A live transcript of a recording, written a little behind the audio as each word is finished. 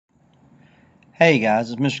Hey guys,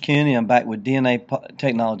 it's Mr. Kennedy. I'm back with DNA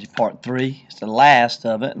Technology Part 3. It's the last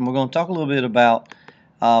of it, and we're going to talk a little bit about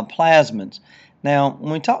plasmids. Now,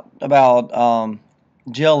 when we talk about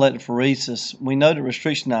gel electrophoresis, we know that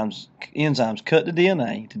restriction enzymes cut the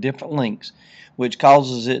DNA to different lengths, which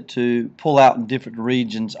causes it to pull out in different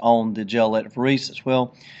regions on the gel electrophoresis.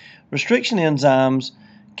 Well, restriction enzymes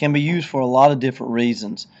can be used for a lot of different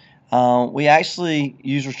reasons. We actually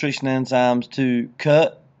use restriction enzymes to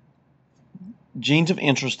cut genes of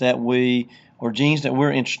interest genes that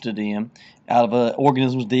we're interested in out of an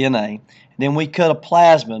organism's DNA. Then we cut a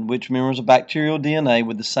plasmid, which mirrors a bacterial DNA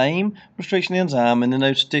with the same restriction enzyme, and then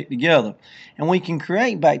those stick together. And we can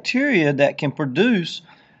create bacteria that can produce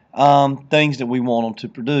things that we want them to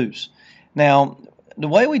produce. Now, the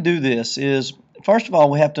way we do this is, first of all,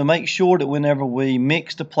 we have to make sure that whenever we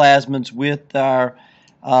mix the plasmids with our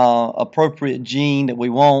appropriate gene that we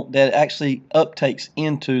want, that actually uptakes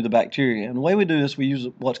into the bacteria. And the way we do this, we use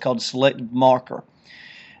what's called a selective marker.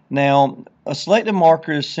 Now, a selective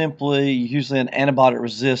marker is simply usually an antibiotic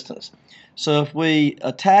resistance. So if we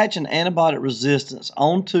attach an antibiotic resistance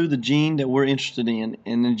onto the gene that we're interested in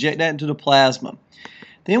and inject that into the plasma,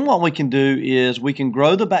 then what we can do is we can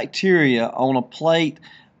grow the bacteria on a plate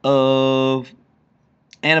of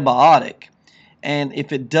antibiotic. And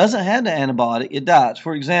if it doesn't have the antibiotic, it dies.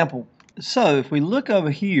 For example, so if we look over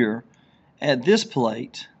here at this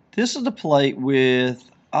plate, this is the plate with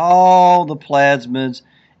all the plasmids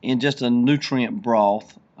in just a nutrient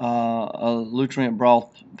broth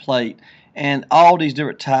plate, and all these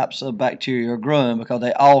different types of bacteria are growing because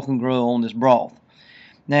they all can grow on this broth.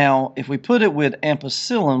 Now, if we put it with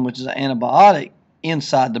ampicillin, which is an antibiotic,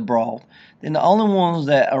 inside the broth, then the only ones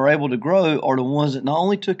that are able to grow are the ones that not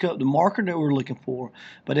only took up the marker that we're looking for,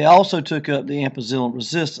 but they also took up the ampicillin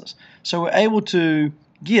resistance. So we're able to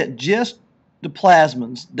get just the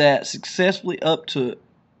plasmids that successfully up to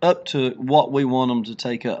what we want them to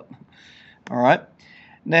take up. All right.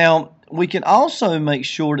 Now, we can also make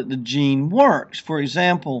sure that the gene works. For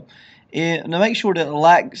example, to make sure that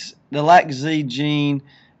the LAC-Z gene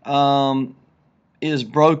is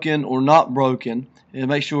broken or not broken, and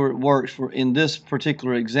make sure it works in this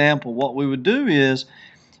particular example, what we would do is,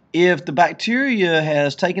 if the bacteria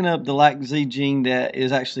has taken up the LAC-Z gene that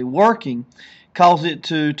is actually working, cause it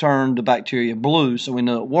to turn the bacteria blue so we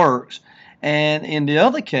know it works. And in the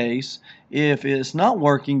other case, if it's not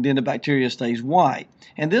working, then the bacteria stays white.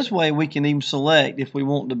 And this way we can even select if we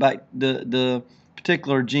want the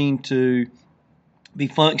particular gene to be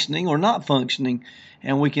functioning or not functioning,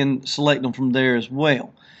 and we can select them from there as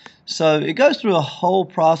well. So it goes through a whole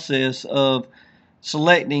process of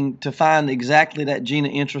selecting to find exactly that gene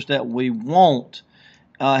of interest that we want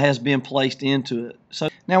has been placed into it. So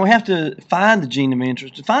now we have to find the gene of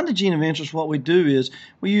interest. To find the gene of interest, what we do is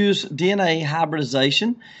we use DNA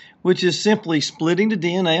hybridization, which is simply splitting the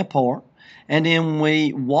DNA apart, and then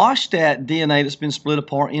we wash that DNA that's been split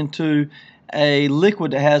apart into a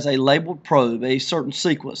liquid that has a labeled probe, a certain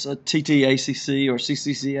sequence, a TTACC or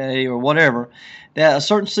CCCA or whatever, that a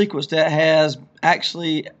certain sequence that has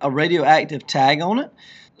actually a radioactive tag on it,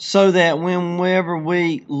 so that whenever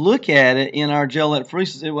we look at it in our gel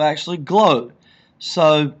electrophoresis, it will actually glow.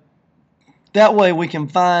 So that way we can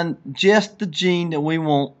find just the gene that we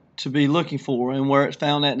want to be looking for and where it's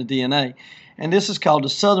found at in the DNA. And this is called the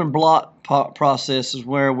Southern blot process, is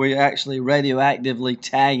where we're actually radioactively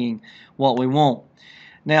tagging what we want.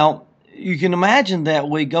 Now, you can imagine that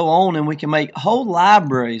we go on and we can make whole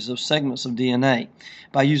libraries of segments of DNA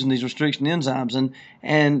by using these restriction enzymes,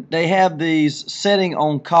 and they have these setting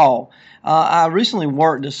on call. I recently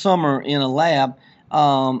worked this summer in a lab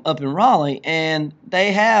up in Raleigh, and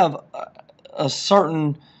they have a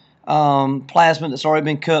certain plasmid that's already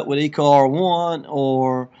been cut with EcoR1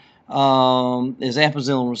 or is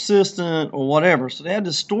ampicillin resistant or whatever. So they have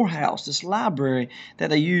this storehouse, this library that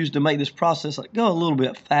they use to make this process go a little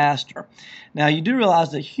bit faster. Now, you do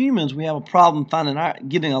realize that humans, we have a problem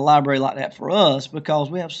getting a library like that for us, because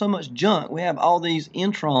we have so much junk. We have all these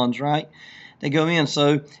introns, right? They go in.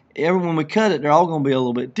 So when we cut it, they're all going to be a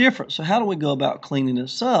little bit different. So how do we go about cleaning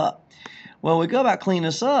this up? Well, we go about cleaning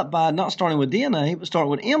this up by not starting with DNA, but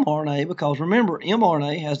starting with mRNA, because remember,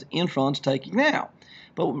 mRNA has the introns taken out.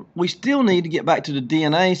 But we still need to get back to the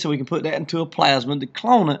DNA so we can put that into a plasmid to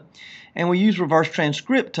clone it. And we use reverse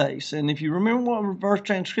transcriptase. And if you remember what reverse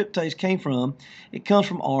transcriptase came from, it comes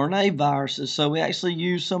from RNA viruses. So we actually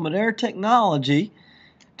use some of their technology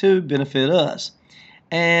to benefit us.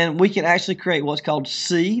 and we can actually create what's called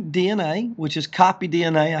cDNA, which is copy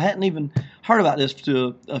DNA. I hadn't even heard about this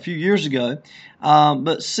till a few years ago,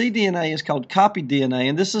 but cDNA is called copy DNA,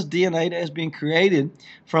 and this is DNA that has been created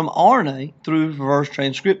from RNA through reverse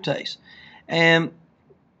transcriptase. And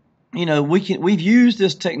you know, we've used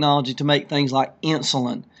this technology to make things like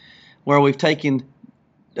insulin, where we've taken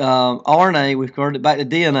RNA, we've converted it back to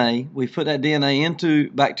DNA, we've put that DNA into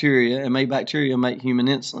bacteria and made bacteria make human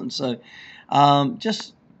insulin. So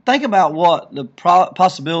just think about what the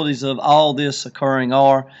possibilities of all this occurring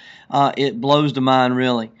are. It blows the mind,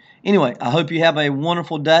 really. Anyway, I hope you have a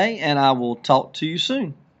wonderful day, and I will talk to you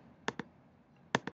soon.